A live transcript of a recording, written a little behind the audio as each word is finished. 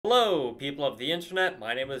Hello, people of the internet,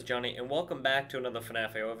 my name is Johnny, and welcome back to another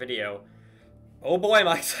FNaF AR video. Oh boy, am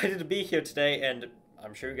I excited to be here today, and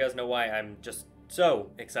I'm sure you guys know why I'm just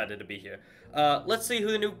so excited to be here. Let's see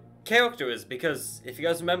who the new character is, because if you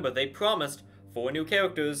guys remember, they promised 4 new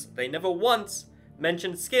characters. They never once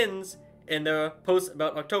mentioned skins in their post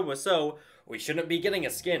about October, so we shouldn't be getting a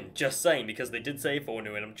skin, just saying, because they did say 4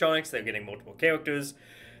 new animatronics, they're getting multiple characters.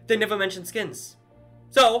 They never mentioned skins.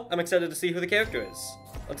 So, I'm excited to see who the character is.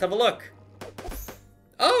 Let's have a look.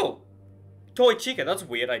 Oh! Toy Chica, that's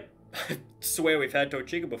weird. I swear we've had Toy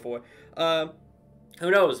Chica before.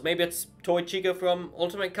 Who knows? Maybe it's Toy Chica from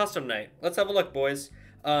Ultimate Custom Night. Let's have a look, boys.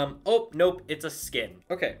 Oh, nope, it's a skin.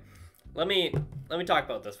 Okay, let me talk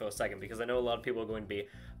about this for a second, because I know a lot of people are going to be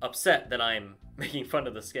upset that I'm making fun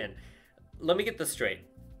of the skin. Let me get this straight.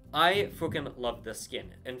 I freaking love this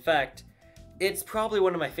skin. In fact, it's probably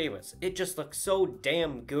one of my favorites. It just looks so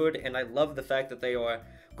damn good, and I love the fact that they are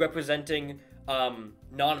representing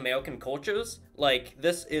non-American cultures. Like,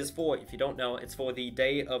 this is for, if you don't know, it's for the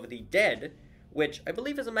Day of the Dead, which I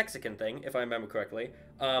believe is a Mexican thing, if I remember correctly,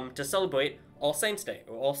 to celebrate All Saints Day,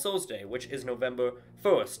 or All Souls Day, which is November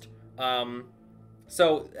 1st.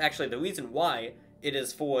 So, actually, the reason why it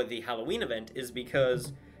is for the Halloween event is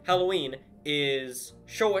because Halloween is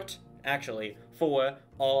short, actually, for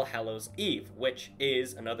All Hallows Eve, which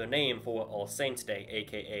is another name for All Saints Day,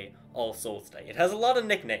 aka All Souls Day. It has a lot of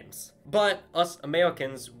nicknames, but us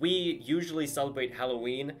Americans, we usually celebrate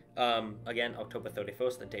Halloween, again, October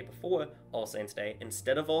 31st, the day before All Saints Day,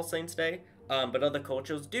 instead of All Saints Day, but other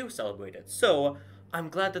cultures do celebrate it. So, I'm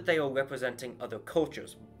glad that they are representing other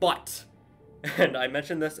cultures, but, and I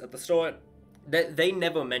mentioned this at the start, that they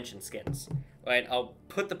never mention skins, right? I'll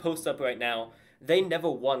put the post up right now. They never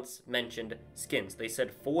once mentioned skins. They said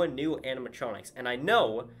 4 new animatronics, and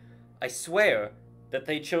I swear, that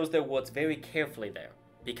they chose their words very carefully there,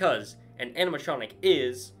 because an animatronic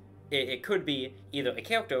is, it could be either a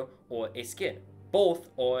character or a skin. Both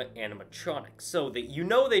are animatronics, so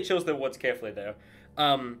they chose their words carefully there.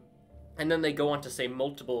 And then they go on to say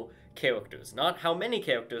multiple characters. Not how many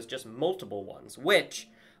characters, just multiple ones, which,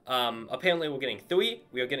 apparently we're getting 3,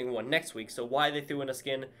 we are getting 1 next week, so why they threw in a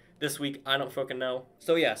skin this week, I don't fucking know.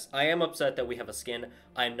 So yes, I am upset that we have a skin.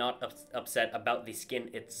 I'm not upset about the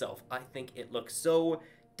skin itself. I think it looks so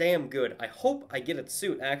damn good. I hope I get its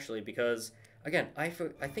suit, actually, because, again, I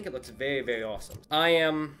think it looks very, very awesome.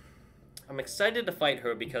 I'm excited to fight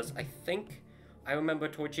her because I think I remember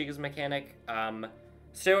Toy Chica's mechanic.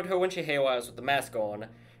 Stare at her when she haywires with the mask on,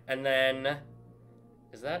 and then...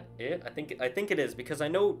 Is that it? I think it is, because I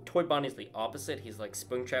know Toy Bonnie's the opposite. He's like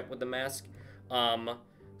Springtrap with the mask.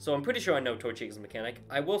 So I'm pretty sure I know Toy Chica's mechanic.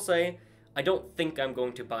 I will say, I don't think I'm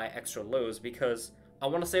going to buy extra lows because I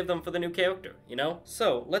want to save them for the new character, you know?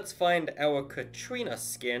 So, let's find our CATRINA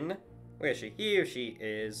skin. Where is she? Here she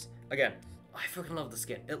is. Again, I freaking love the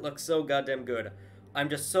skin. It looks so goddamn good. I'm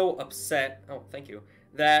just so upset, oh, thank you,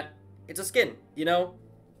 that it's a skin, you know?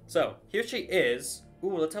 So, here she is.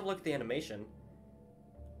 Ooh, let's have a look at the animation.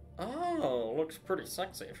 Oh, looks pretty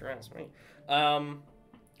sexy if you ask me.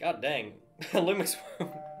 God dang. Illumix.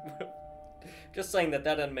 Just saying that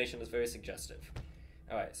animation is very suggestive.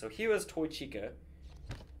 Alright, so here is Toy Chica.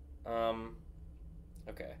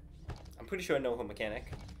 Okay. I'm pretty sure I know her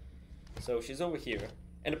mechanic. So she's over here.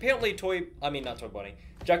 And apparently not Toy Bonnie.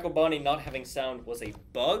 Jackal Bonnie not having sound was a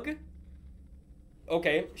bug?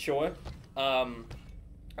 Okay, sure.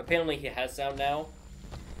 Apparently he has sound now.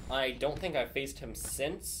 I don't think I've faced him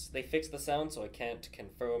since they fixed the sound, so I can't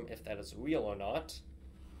confirm if that is real or not.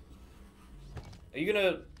 Are you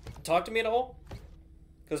gonna talk to me at all?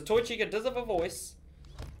 Because Toy Chica does have a voice.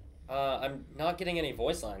 I'm not getting any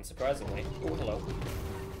voice lines, surprisingly. Oh, hello.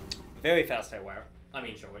 Very fast haywire. I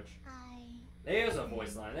mean, George. Hi. There's a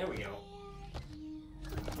voice line. There we go.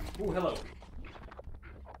 Oh, hello.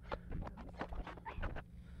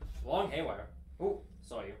 Long haywire. Oh,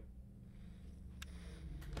 saw you.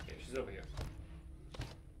 Okay, she's over here.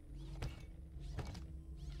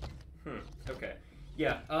 Okay.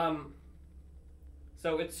 Yeah,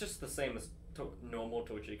 so it's just the same as normal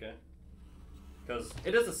Toy Chica. Because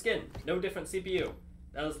it is a skin, no different CPU.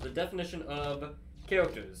 That is the definition of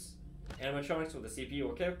characters. Animatronics with a CPU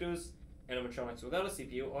are characters, animatronics without a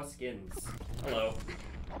CPU are skins. Hello.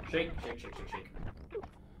 Shake, shake, shake, shake, shake.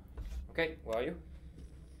 Okay, where are you?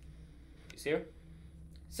 She's here.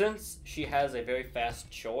 Since she has a very fast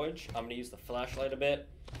charge, I'm gonna use the flashlight a bit,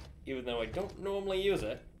 even though I don't normally use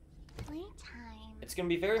it. Playtime. It's gonna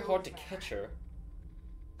be very hard to catch her.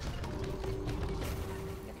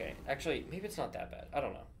 Okay, actually, maybe it's not that bad. I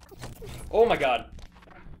don't know. Oh my god.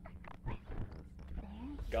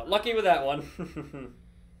 Got lucky with that one.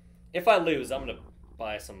 If I lose, I'm gonna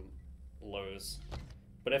buy some lows.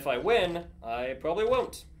 But if I win, I probably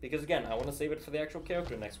won't. Because again, I want to save it for the actual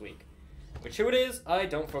character next week. Which who it is, I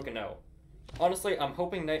don't fucking know. Honestly, I'm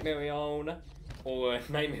hoping Nightmare Own or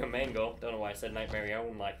Nightmare Mangle. Don't know why I said Nightmare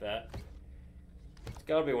Own like that. It's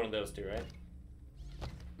gotta be one of those two, right?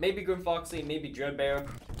 Maybe Grim Foxy, maybe Dreadbear.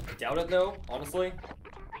 I doubt it though, honestly.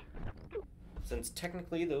 Since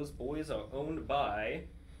technically those boys are owned by...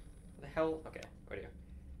 What the hell? Okay, right here.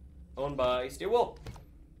 Owned by Steel Wool.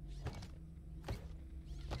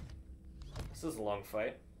 This is a long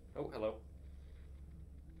fight. Oh, hello.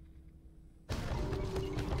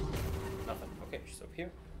 Nothing. Okay, she's over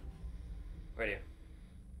here. Right here.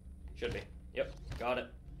 Should be. Yep, got it.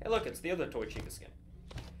 Hey look, it's the other Toy Chica skin.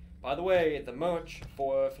 By the way, the merch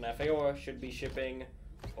for FNaF AR should be shipping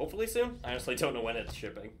hopefully soon. I honestly don't know when it's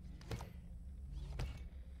shipping.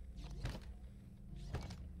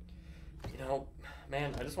 You know,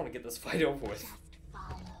 man, I just want to get this fight over with. Just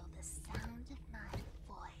follow the sound of my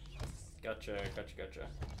voice. Gotcha.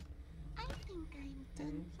 I think I'm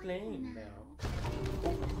done playing now.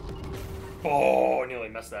 Oh, nearly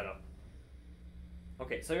messed that up.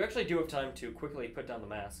 Okay, so you actually do have time to quickly put down the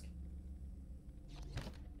mask.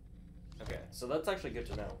 Okay, so that's actually good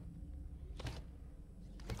to know.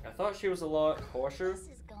 I thought she was a lot harsher This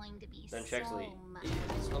is going to be than she so actually much.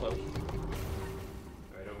 is. Hello.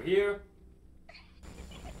 Right over here.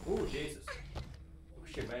 Ooh, Jesus. Oh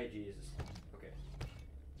shit, my Jesus. Okay.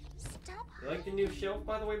 Stop. You like the new shelf,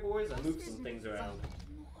 by the way, boys? I moved some things around.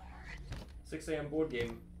 6 AM board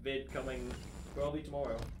game vid coming probably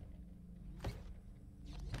tomorrow.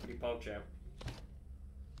 Pretty pop champ.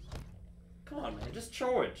 Come on, man, just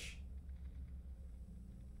charge.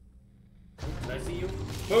 Did I see you?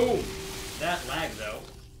 Boom! That lag, though.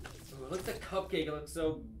 Ooh, look at the cupcake. It looks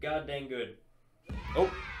so goddamn good. Oh!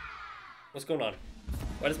 What's going on?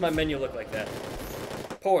 Why does my menu look like that?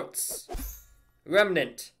 Ports.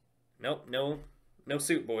 Remnant. Nope, no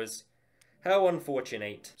suit, boys. How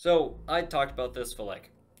unfortunate. So, I talked about this for like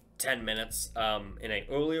 10 minutes in an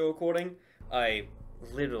earlier recording. I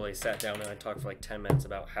literally sat down and I talked for like 10 minutes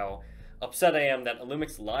about how upset I am that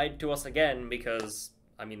Illumix lied to us again because...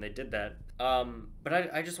 I mean, they did that. But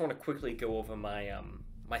I just want to quickly go over my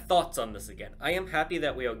my thoughts on this again. I am happy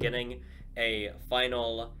that we are getting a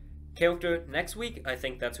final character next week. I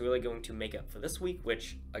think that's really going to make up for this week,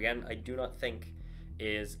 which, again, I do not think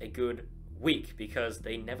is a good week because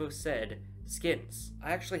they never said skins.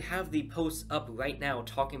 I actually have the posts up right now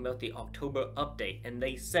talking about the October update, and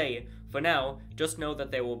they say, for now, just know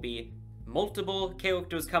that there will be multiple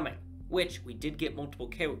characters coming. Which, we did get multiple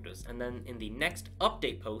characters, and then in the next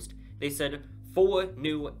update post, they said 4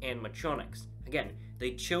 new animatronics. Again,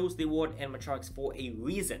 they chose the word animatronics for a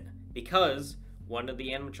reason, because one of the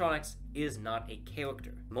animatronics is not a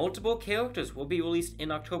character. Multiple characters will be released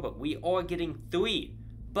in October. We are getting 3,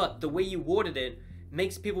 but the way you worded it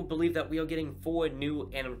makes people believe that we are getting 4 new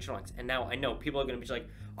animatronics. And now I know people are going to be like,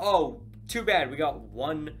 oh, too bad, we got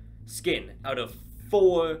 1 skin out of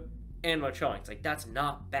 4 animatronics. Like, that's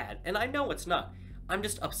not bad. And I know it's not. I'm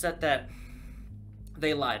just upset that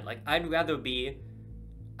they lied. Like, I'd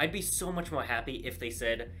be so much more happy if they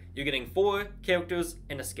said, you're getting 4 characters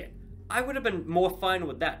and a skin. I would have been more fine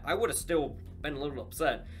with that. I would have still been a little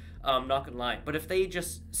upset, not gonna lie. But if they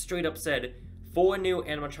just straight up said, 4 new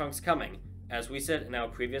animatronics coming, as we said in our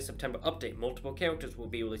previous September update, multiple characters will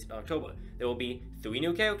be released in October. There will be 3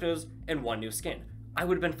 new characters and 1 new skin. I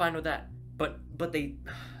would have been fine with that. But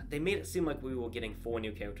they made it seem like we were getting 4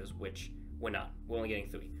 new characters, which we're not. We're only getting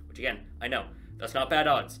 3. Which again, I know, that's not bad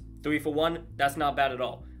odds. 3 for 1, that's not bad at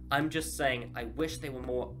all. I'm just saying, I wish they were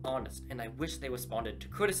more honest, and I wish they responded to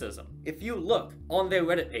criticism. If you look on their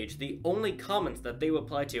Reddit page, the only comments that they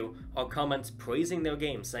reply to are comments praising their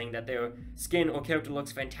game, saying that their skin or character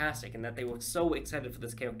looks fantastic, and that they were so excited for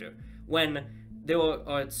this character. When there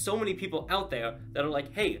are so many people out there that are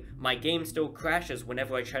like, hey, my game still crashes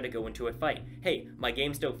whenever I try to go into a fight. Hey, my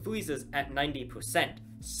game still freezes at 90%.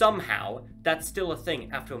 Somehow, that's still a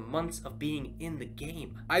thing after months of being in the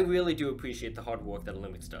game. I really do appreciate the hard work that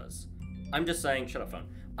Illumix does. I'm just saying, shut up phone.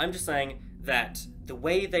 I'm just saying that the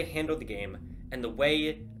way they handle the game and the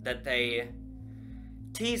way that they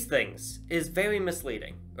tease things is very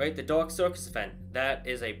misleading, right? The Dark Circus event, that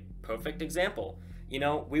is a perfect example. You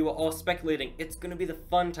know, we were all speculating it's gonna be the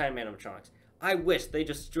Funtime animatronics. I wish they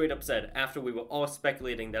just straight up said, after we were all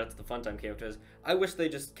speculating that it's the Funtime characters, I wish they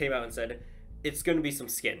just came out and said, it's gonna be some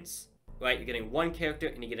skins, right? You're getting 1 character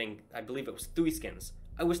and you're getting, I believe it was 3 skins.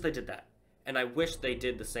 I wish they did that. And I wish they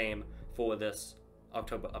did the same for this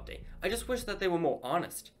October update. I just wish that they were more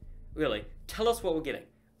honest. Really, tell us what we're getting.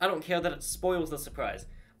 I don't care that it spoils the surprise.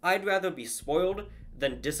 I'd rather be spoiled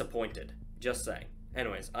than disappointed. Just saying.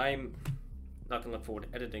 Anyways, I'm not gonna look forward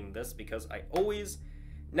to editing this because I always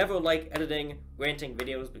never like editing ranting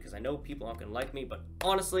videos because I know people aren't gonna like me, but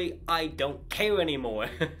honestly, I don't care anymore.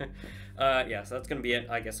 Yeah, so that's gonna be it.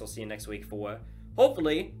 I guess I'll see you next week for,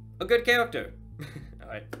 hopefully, a good character.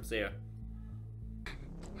 Alright, see ya.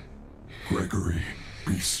 Gregory,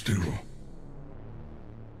 be still.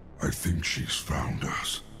 I think she's found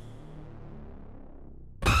us.